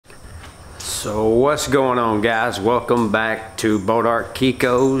So what's going on, guys? Welcome back to Dodd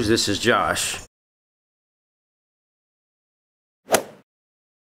Kiko's. This is Josh.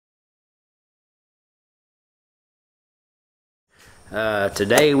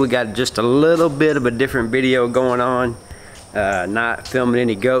 Today we got just a little bit of a different video going on. Not filming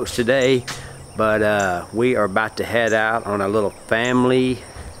any goats today, but we are about to head out on a little family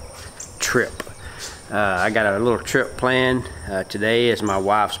trip. I got a little trip planned. Today is my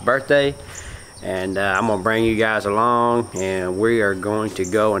wife's birthday, and I'm gonna bring you guys along, and we are going to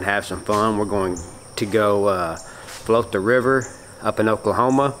go and have some fun. We're going to go float the river up in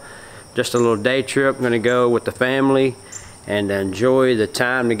Oklahoma. Just a little day trip. I'm gonna go with the family and enjoy the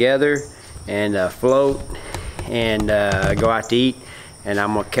time together and float and go out to eat, and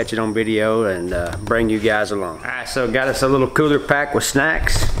I'm gonna catch it on video and bring you guys along. All right, so got us a little cooler pack with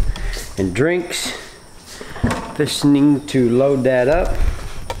snacks and drinks. Fishing to load that up.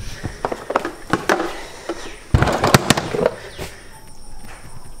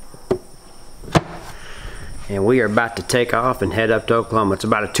 And we are about to take off and head up to Oklahoma. It's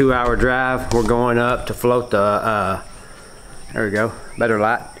about a 2-hour drive. We're going up to float the, there we go, better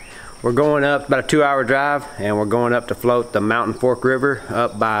light. We're going up, about a 2-hour drive, and we're going up to float the Mountain Fork River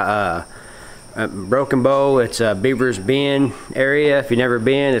up by Broken Bow. It's Beaver's Bend area. If you've never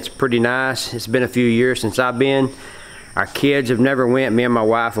been, it's pretty nice. It's been a few years since I've been. Our kids have never went. Me and my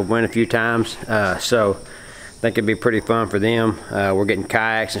wife have went a few times, so I think it'd be pretty fun for them. We're getting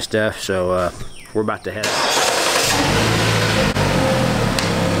kayaks and stuff, so we're about to head out.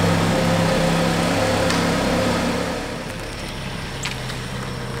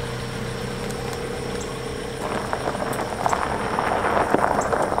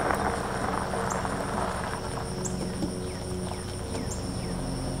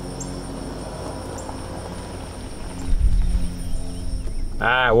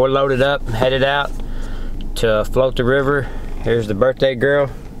 Alright, we're loaded up, headed out to float the river. Here's the birthday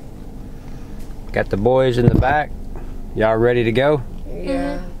girl. Got the boys in the back. Y'all ready to go?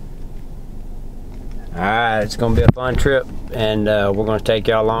 Yeah. Alright, it's gonna be a fun trip, and we're gonna take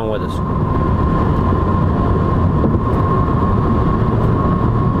y'all along with us.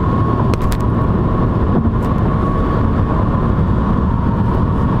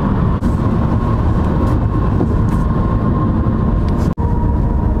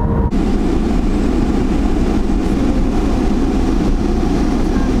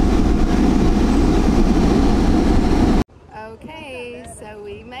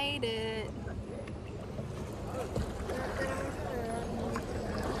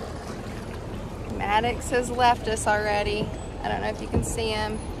 Maddox has left us already. I don't know if you can see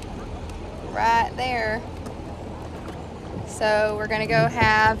him right there. So we're gonna go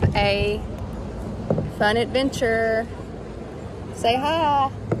have a fun adventure. Say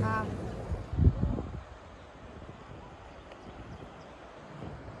hi. Hi.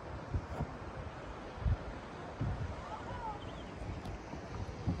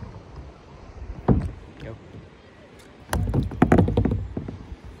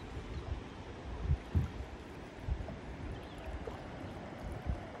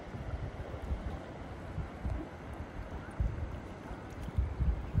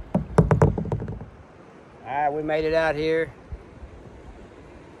 Alright, we made it out here.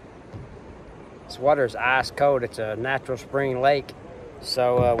 This water is ice cold. It's a natural spring lake,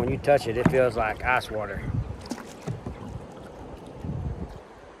 so when you touch it, it feels like ice water.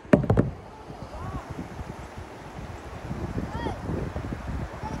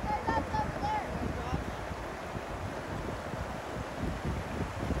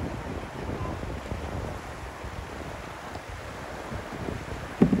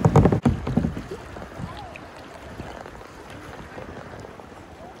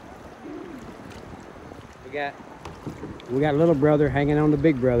 We got little brother hanging on to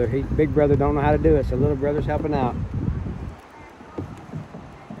big brother. Big brother don't know how to do it, so little brother's helping out.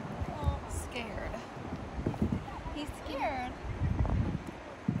 Oh, scared. He's scared.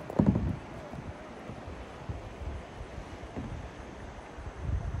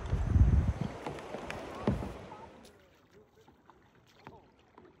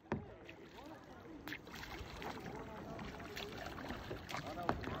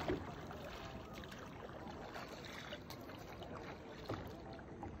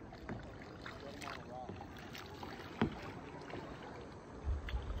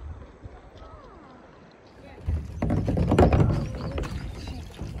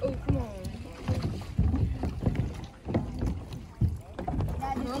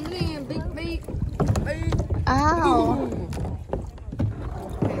 Ow.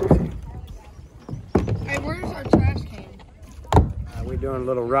 Hey, where's our trash can? We're doing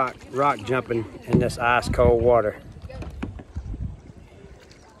doing a little rock jumping in this ice cold water.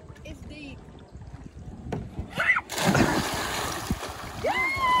 It's deep.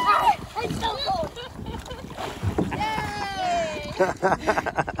 It's so cold. Yay!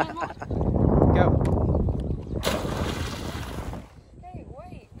 Go. Hey,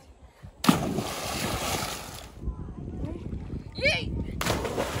 wait. Yeet!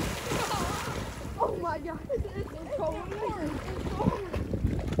 Oh my God, it's so cold. It's cold.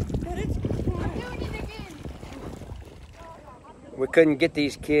 But it's cold. I'm doing it again. We couldn't get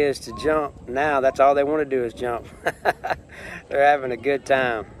these kids to jump. Now that's all they want to do is jump. They're having a good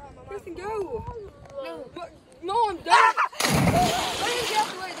time. Kristen, go. No, but Mom, don't. Let me get out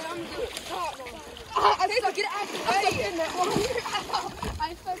the way, then I'm gonna do it. I stuck it out the way. I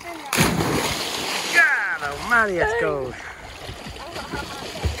stuck in there. God almighty, that's cold.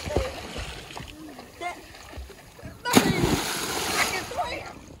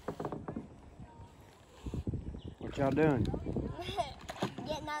 What y'all doing?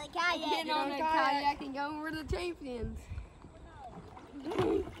 Getting on the kayak. Getting on the kayak and going over the champions.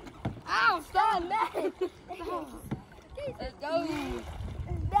 Ow, stop that. Let's go.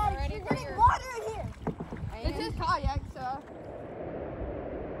 Daddy, you're getting water in here. This is kayak, so.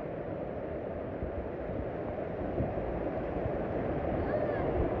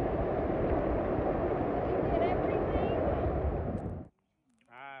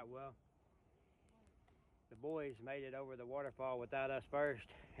 Alright, well, the boys made it over the waterfall without us first,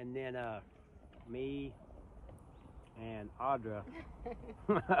 and then me and Audra,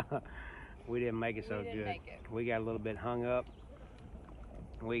 we didn't make it so good. We got a little bit hung up.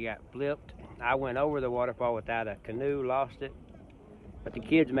 We got flipped. I went over the waterfall without a canoe, lost it, but the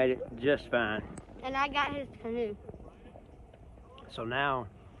kids made it just fine. And I got his canoe. So now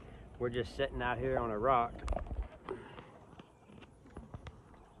we're just sitting out here on a rock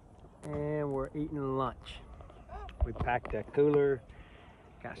and we're eating lunch. We packed a cooler,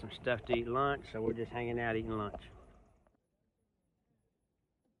 got some stuff to eat lunch, so we're just hanging out eating lunch.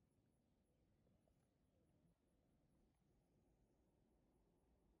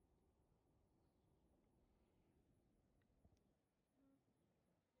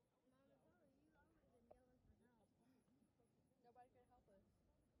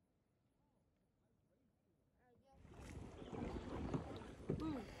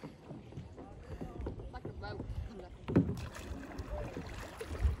 Like a boat.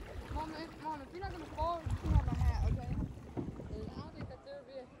 Mom, if you're not gonna fall, you can have my hat, okay? I don't think that's ever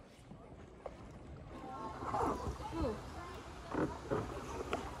been. Ooh.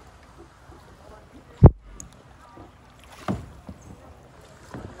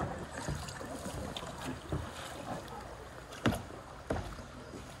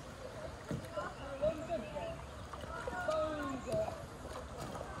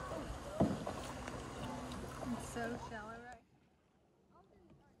 It's so shallow, right?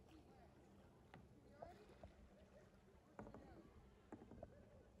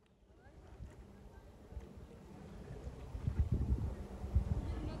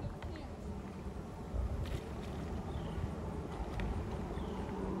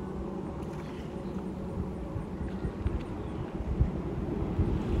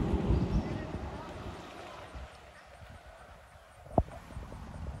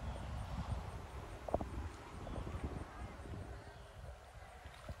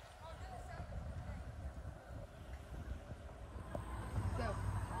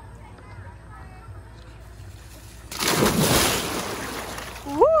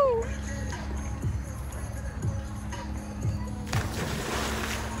 Woo!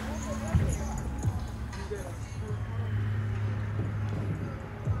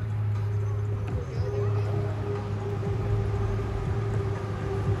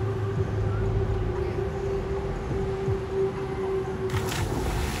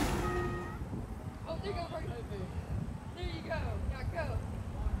 Oh, there you go, right there. There you go. Now go.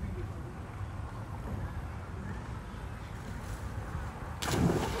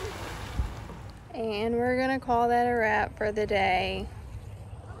 And we're gonna call that a wrap for the day.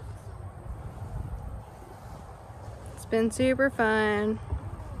 It's been super fun.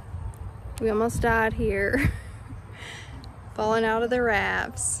 We almost died here. Falling out of the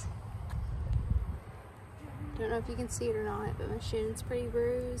rafts. Don't know if you can see it or not, but my shin's pretty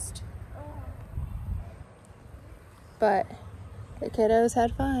bruised. But the kiddos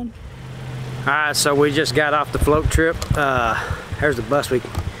had fun. Alright, so we just got off the float trip. There's the bus we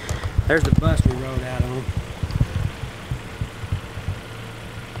rode out on.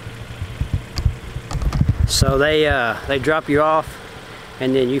 So they drop you off,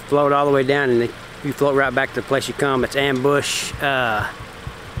 and then you float all the way down, and you float right back to the place you come. It's Ambush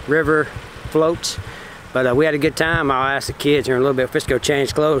river floats. But we had a good time. I'll ask the kids here in a little bit if let's go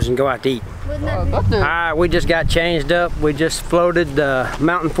change clothes and go out to eat. Alright, we just got changed up. We just floated the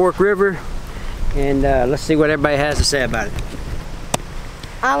Mountain Fork River. And let's see what everybody has to say about it.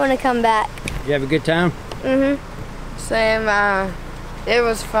 I want to come back. Did you have a good time? Mm-hmm. Same. It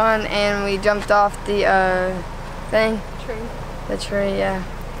was fun, and we jumped off the thing. Tree. The tree, yeah.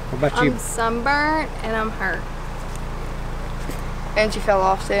 What about you? I'm sunburnt and I'm hurt. And she fell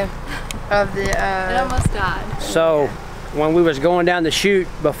off too. Of the. It almost died. So, when we was going down the chute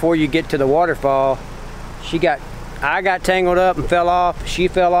before you get to the waterfall, I got tangled up and fell off. She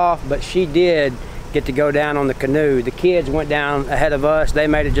fell off, but she did get to go down on the canoe. The kids went down ahead of us. They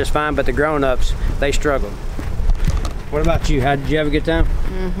made it just fine, but the grown-ups, they struggled. What about you? Did you have a good time?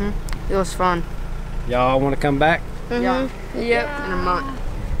 Mm-hmm. It was fun. Y'all want to come back? Mm-hmm. Yeah. Yep. In a month.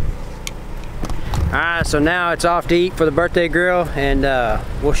 Alright, so now it's off to eat for the birthday grill, and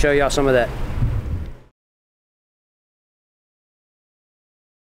we'll show y'all some of that.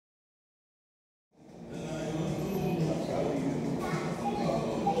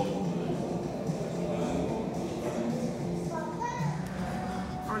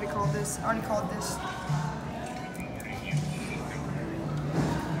 Already called this.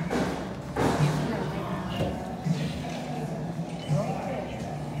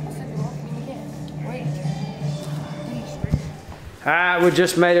 Alright, we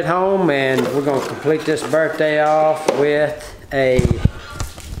just made it home, and we're going to complete this birthday off with a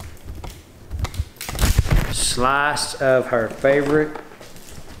slice of her favorite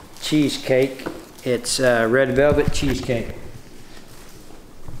cheesecake. It's red velvet cheesecake.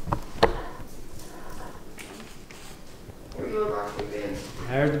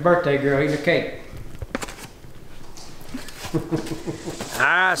 There's the birthday girl eating her cake.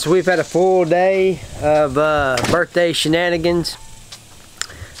 Alright, so we've had a full day of birthday shenanigans.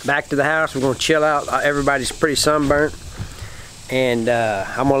 Back to the house, we're going to chill out. Everybody's pretty sunburnt. And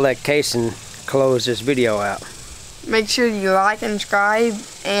I'm going to let Kason close this video out. Make sure you like and subscribe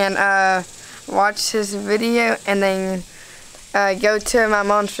and watch this video, and then go to my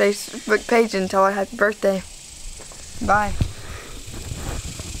mom's Facebook page and tell her happy birthday. Bye.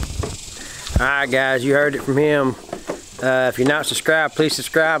 Alright guys, you heard it from him. If you're not subscribed, please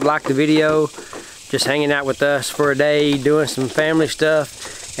subscribe, like the video. Just hanging out with us for a day, doing some family stuff.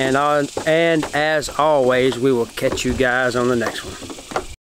 And as always, we will catch you guys on the next one.